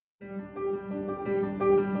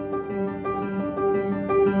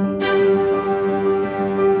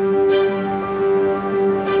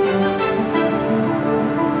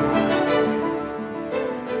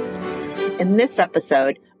this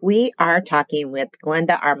episode, we are talking with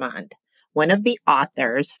Glenda Armand, one of the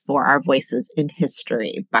authors for our Voices in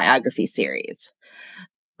History biography series.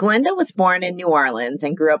 Glenda was born in New Orleans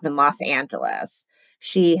and grew up in Los Angeles.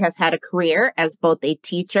 She has had a career as both a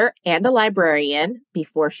teacher and a librarian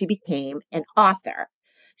before she became an author.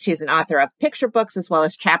 She's an author of picture books as well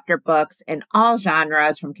as chapter books in all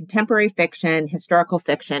genres, from contemporary fiction, historical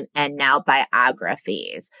fiction, and now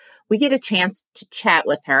biographies. We get a chance to chat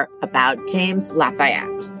with her about James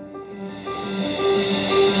Lafayette.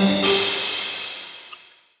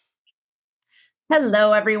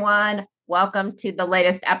 Hello, everyone. Welcome to the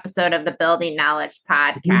latest episode of the Building Knowledge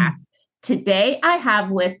podcast. Today, I have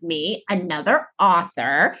with me another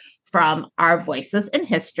author from our Voices in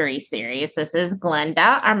History series. This is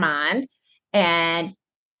Glenda Armand, and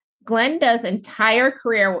Glenda's entire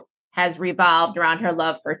career has revolved around her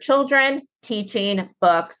love for children, teaching,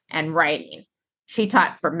 books, and writing. She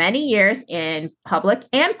taught for many years in public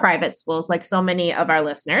and private schools, like so many of our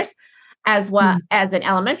listeners. As well as an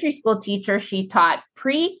elementary school teacher, she taught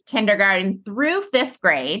pre-kindergarten through fifth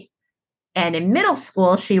grade. And in middle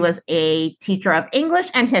school, she was a teacher of English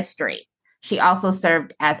and history. She also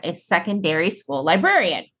served as a secondary school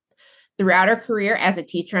librarian. Throughout her career as a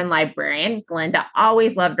teacher and librarian, Glenda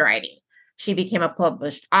always loved writing. She became a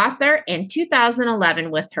published author in 2011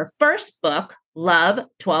 with her first book, Love,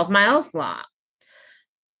 12 Miles Long.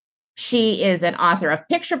 She is an author of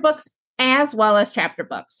picture books as well as chapter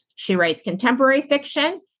books. She writes contemporary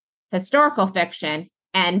fiction, historical fiction,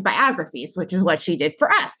 and biographies, which is what she did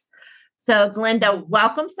for us. So, Glenda,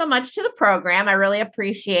 welcome so much to the program. I really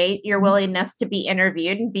appreciate your willingness to be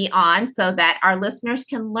interviewed and be on so that our listeners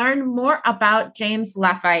can learn more about James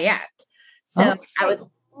Lafayette. So, okay. I would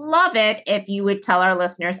love it if you would tell our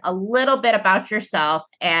listeners a little bit about yourself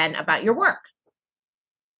and about your work.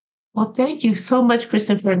 Well, thank you so much,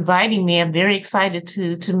 Kristen, for inviting me. I'm very excited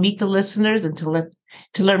to meet the listeners and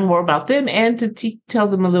to learn more about them and to tell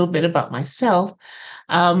them a little bit about myself.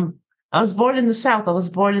 I was born in the South. I was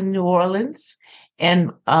born in New Orleans,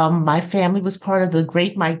 and my family was part of the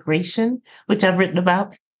Great Migration, which I've written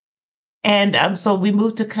about. And so we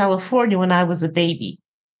moved to California when I was a baby.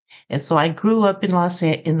 And so I grew up in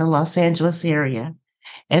the Los Angeles area,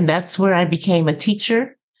 and that's where I became a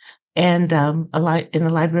teacher and in the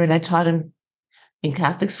library. I taught in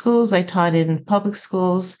Catholic schools. I taught in public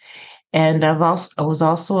schools, and I was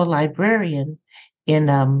also a librarian in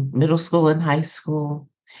middle school and high school.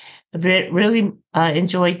 I really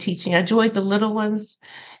enjoyed teaching. I enjoyed the little ones,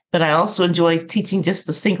 but I also enjoyed teaching just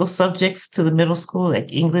the single subjects to the middle school,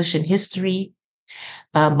 like English and history.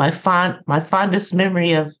 My fondest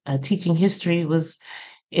memory of teaching history was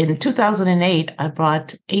in 2008. I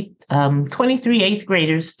brought 23 eighth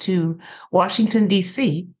graders to Washington,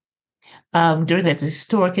 D.C. During that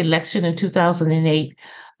historic election in 2008.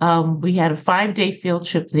 We had a 5-day field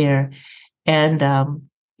trip there, and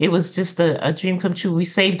it was just a dream come true. We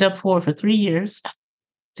saved up for 3 years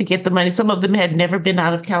to get the money. Some of them had never been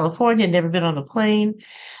out of California, never been on a plane.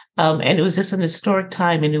 And it was just an historic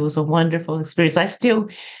time, and it was a wonderful experience. I still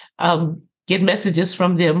get messages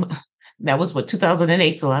from them. That was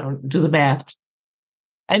 2008, so I don't do the math.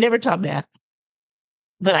 I never taught math,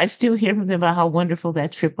 but I still hear from them about how wonderful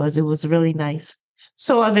that trip was. It was really nice.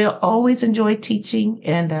 So I've always enjoyed teaching,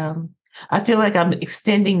 and I feel like I'm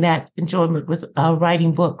extending that enjoyment with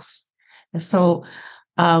writing books. And so,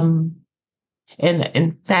 and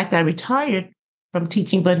in fact, I retired from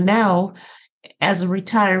teaching, but now as a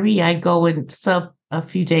retiree, I go and sub a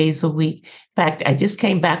few days a week. In fact, I just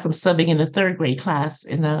came back from subbing in a third grade class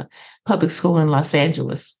in a public school in Los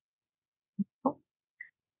Angeles.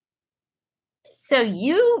 So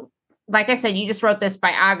you, like I said, you just wrote this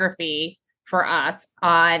biography for us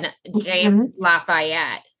on James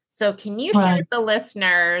Lafayette. So can you share with the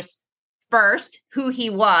listeners first who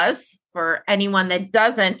he was, for anyone that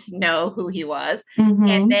doesn't know who he was,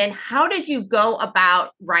 and then how did you go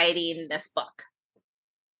about writing this book?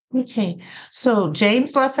 Okay, so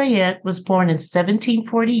James Lafayette was born in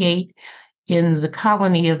 1748 in the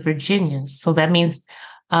colony of Virginia. So that means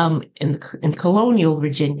in colonial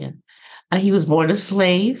Virginia. He was born a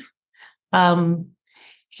slave.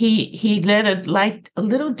 He led a life a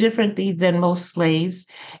little differently than most slaves.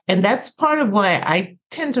 And that's part of why I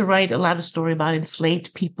tend to write a lot of story about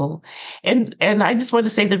enslaved people. And I just want to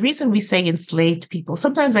say the reason we say enslaved people,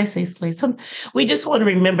 sometimes I say slaves, we just want to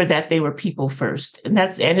remember that they were people first. And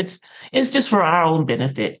it's just for our own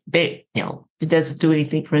benefit. It doesn't do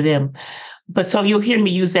anything for them. But so you'll hear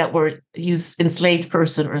me use that word, use enslaved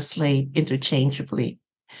person or slave interchangeably.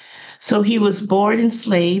 So he was born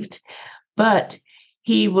enslaved, but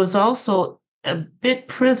he was also a bit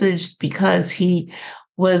privileged because he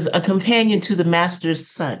was a companion to the master's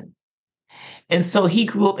son. And so he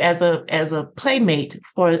grew up as a playmate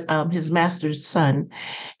for his master's son,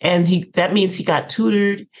 and that means he got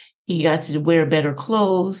tutored. He got to wear better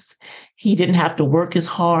clothes. He didn't have to work as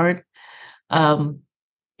hard, um,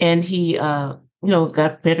 and he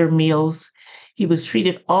got better meals. He was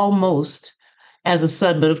treated almost as a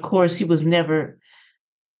son, but of course he was never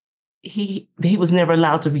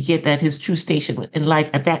allowed to forget that his true station in life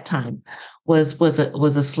at that time was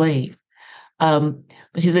a slave.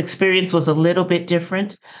 But his experience was a little bit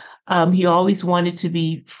different. He always wanted to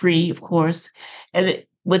be free, of course. And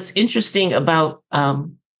what's interesting about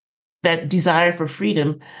that desire for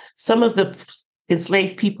freedom, some of the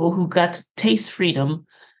enslaved people who got to taste freedom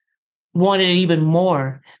wanted it even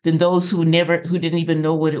more than those who didn't even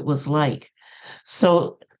know what it was like.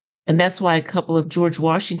 So, and that's why a couple of George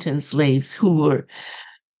Washington slaves who were,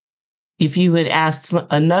 if you had asked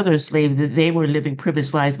another slave, that they were living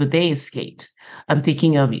privileged lives, but they escaped. I'm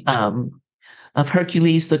thinking of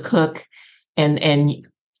Hercules the cook, and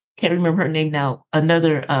can't remember her name now.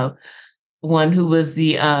 Another one who was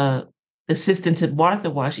the assistant to Martha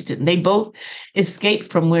Washington. They both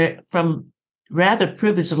escaped from rather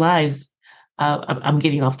privileged lives. I'm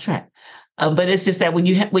getting off track, but it's just that when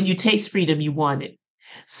you taste freedom, you want it.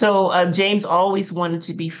 So James always wanted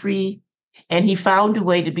to be free, and he found a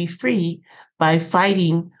way to be free by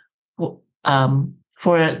fighting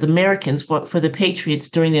for the Americans, for the Patriots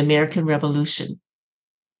during the American Revolution.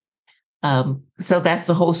 So that's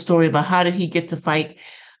the whole story about how did he get to fight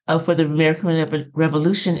for the American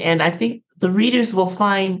Revolution. And I think the readers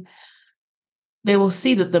they will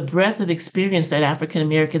see that the breadth of experience that African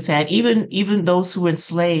Americans had, even those who were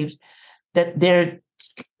enslaved, that their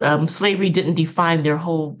slavery didn't define their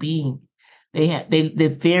whole being. They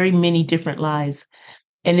lived very many different lives.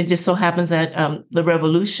 And it just so happens that the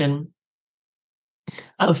revolution,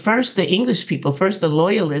 first the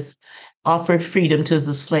loyalists offered freedom to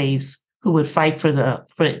the slaves who would fight for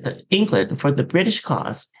England, for the British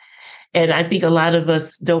cause. And I think a lot of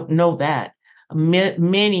us don't know that.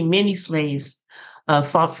 Many slaves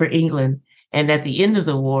fought for England. And at the end of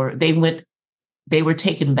the war, they were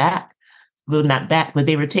taken back. Well, not back, but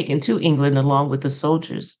they were taken to England along with the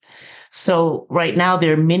soldiers. So right now,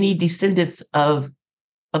 there are many descendants of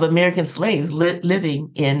American slaves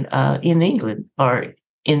living in England or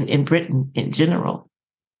in Britain in general.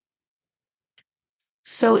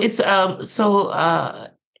 So it's a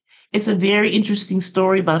very interesting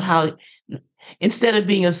story about how instead of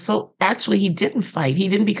being actually he didn't fight. He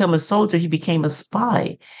didn't become a soldier. He became a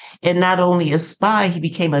spy, and not only a spy, he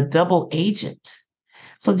became a double agent.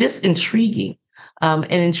 So just intriguing, an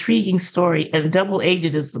intriguing story. And a double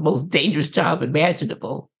agent is the most dangerous job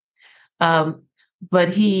imaginable. But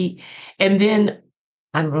and then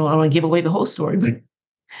I don't want to give away the whole story,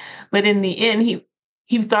 but in the end,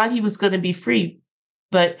 he thought he was going to be free,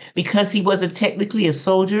 but because he wasn't technically a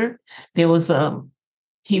soldier, he was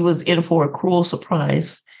in for a cruel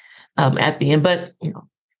surprise at the end. But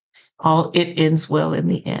it ends well in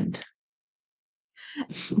the end.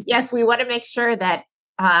 Yes, we want to make sure that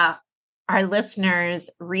our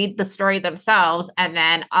listeners read the story themselves and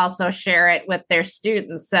then also share it with their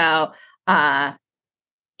students. So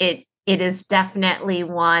it is definitely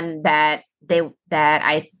one that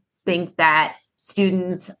I think that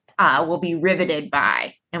students will be riveted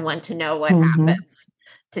by and want to know what happens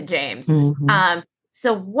to James.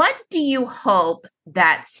 So what do you hope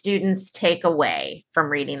that students take away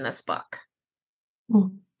from reading this book?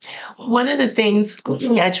 One of the things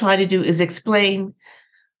I try to do is explain.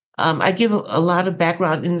 I give a lot of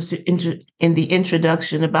background in the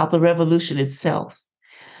introduction about the revolution itself.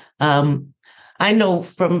 I know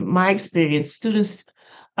from my experience, students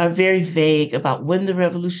are very vague about when the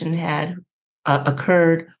revolution had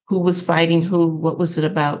occurred, who was fighting who, what was it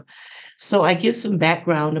about. So I give some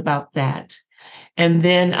background about that. And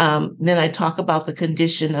then I talk about the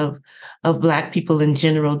condition of Black people in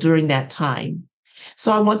general during that time.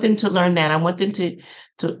 So I want them to learn that. I want them to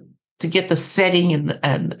get the setting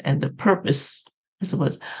and the purpose, as it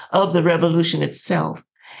was, of the revolution itself.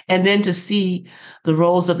 And then to see the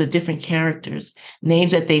roles of the different characters,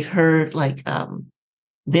 names that they've heard, like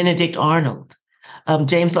Benedict Arnold.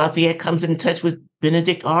 James Lafayette comes in touch with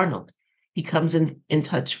Benedict Arnold. He comes in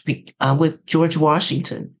touch with George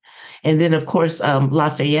Washington. And then, of course,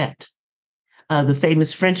 Lafayette, the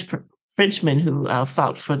famous Frenchman who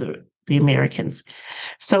fought for the Americans.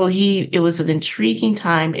 So it was an intriguing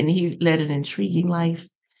time, and he led an intriguing life.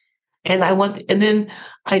 And then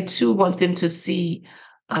I too want them to see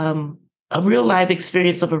a real life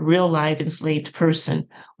experience of a real life enslaved person,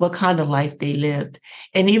 what kind of life they lived.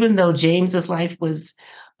 And even though James's life was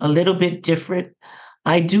a little bit different,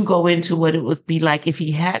 I do go into what it would be like if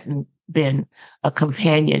he hadn't been a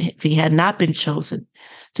companion, if he had not been chosen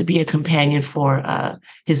to be a companion for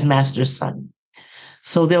his master's son.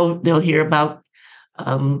 So they'll hear about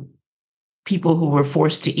people who were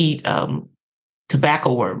forced to eat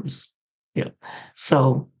tobacco worms. You know,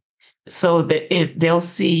 so that they'll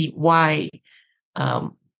see why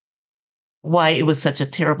it was such a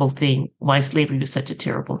terrible thing, why slavery was such a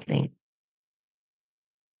terrible thing.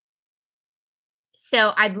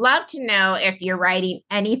 So I'd love to know if you're writing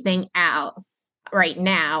anything else right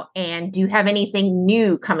now, and do you have anything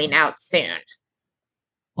new coming out soon?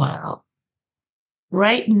 Wow.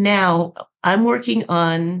 Right now, I'm working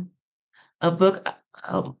on a book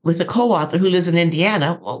with a co-author who lives in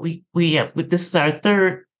Indiana. Well, this is our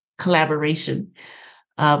third collaboration.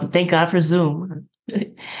 Thank God for Zoom.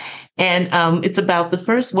 And it's about the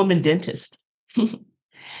first woman dentist.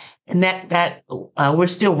 And that we're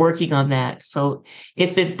still working on that. So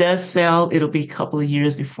if it does sell, it'll be a couple of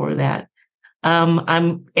years before that.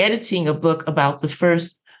 I'm editing a book about the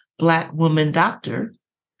first Black woman doctor.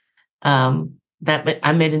 That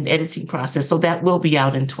I'm in an editing process. So that will be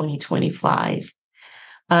out in 2025.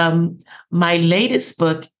 My latest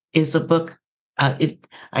book is a book.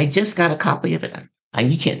 I just got a copy of it.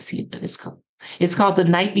 You can't see it, but it's called The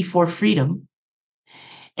Night Before Freedom.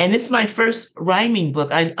 And it's my first rhyming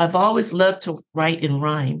book. I've always loved to write in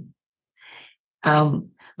rhyme.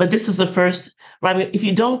 But this is the first rhyming. If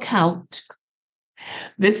you don't count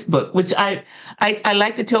this book, which I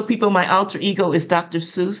like to tell people my alter ego is Dr.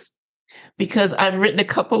 Seuss, because I've written a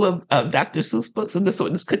couple of Dr. Seuss books, and this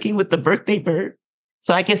one is Cooking with the Birthday Bird.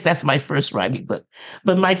 So I guess that's my first rhyming book.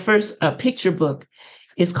 But my first picture book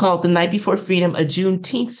is called The Night Before Freedom, a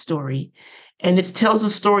Juneteenth story. And it tells the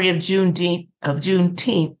story of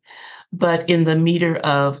Juneteenth, but in the meter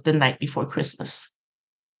of the night before Christmas.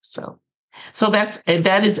 So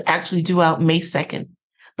that is actually due out May 2nd,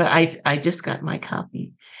 but I just got my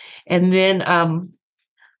copy. And then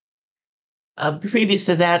previous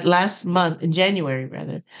to that, last month, in January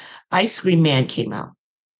rather, Ice Cream Man came out.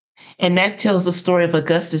 And that tells the story of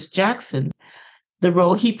Augustus Jackson, the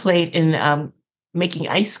role he played in making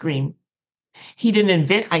ice cream. He didn't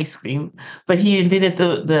invent ice cream, but he invented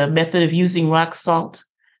the method of using rock salt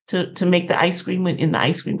to make the ice cream in the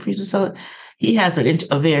ice cream freezer. So he has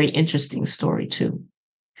a very interesting story too.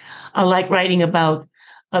 I like writing about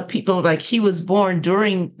people, like he was born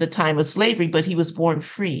during the time of slavery, but he was born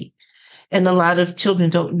free. And a lot of children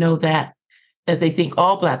don't know that they think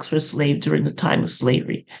all Blacks were enslaved during the time of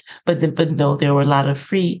slavery. But no, there were a lot of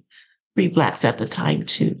free Blacks at the time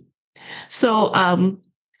too. So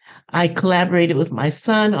I collaborated with my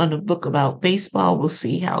son on a book about baseball. We'll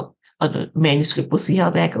see on the manuscript, we'll see how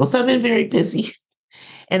that goes. So I've been very busy.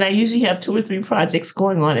 And I usually have 2 or 3 projects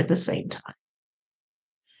going on at the same time.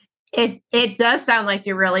 It does sound like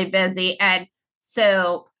you're really busy. And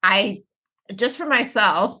so just for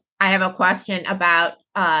myself, I have a question about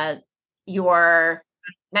your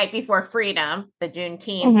Night Before Freedom, the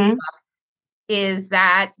Juneteenth book. Is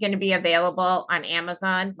that going to be available on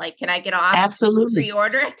Amazon? Like, can I get off? Absolutely.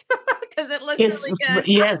 Pre-order it? Because it looks really good.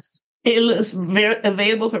 Yes. It looks very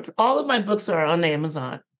available for all of my books are on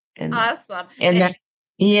Amazon. And, awesome. And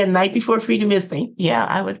Night Before Freedom is thing. Yeah,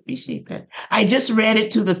 I would appreciate that. I just read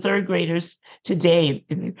it to the 3rd graders today.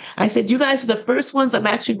 I said, you guys are the first ones I'm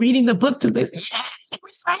actually reading the book to. They said, yes,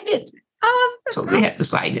 we signed it. So we have to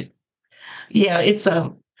sign it. Yeah, it's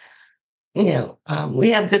we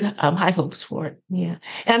have good high hopes for it. Yeah.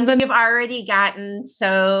 And then you've already gotten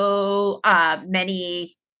so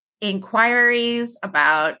many inquiries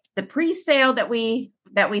about the pre-sale that we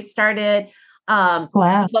started.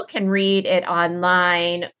 Wow. People can read it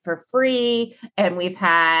online for free. And we've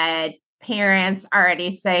had parents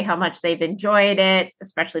already say how much they've enjoyed it,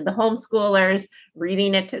 especially the homeschoolers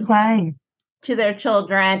reading it to their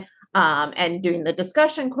children. And doing the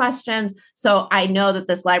discussion questions. So I know that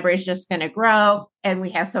this library is just going to grow, and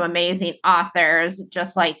we have some amazing authors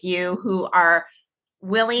just like you who are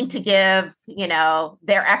willing to give,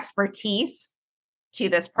 their expertise to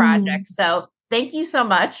this project. So thank you so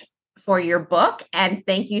much for your book, and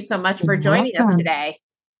thank you so much for joining us today.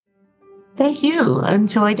 Thank you. I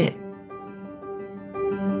enjoyed it.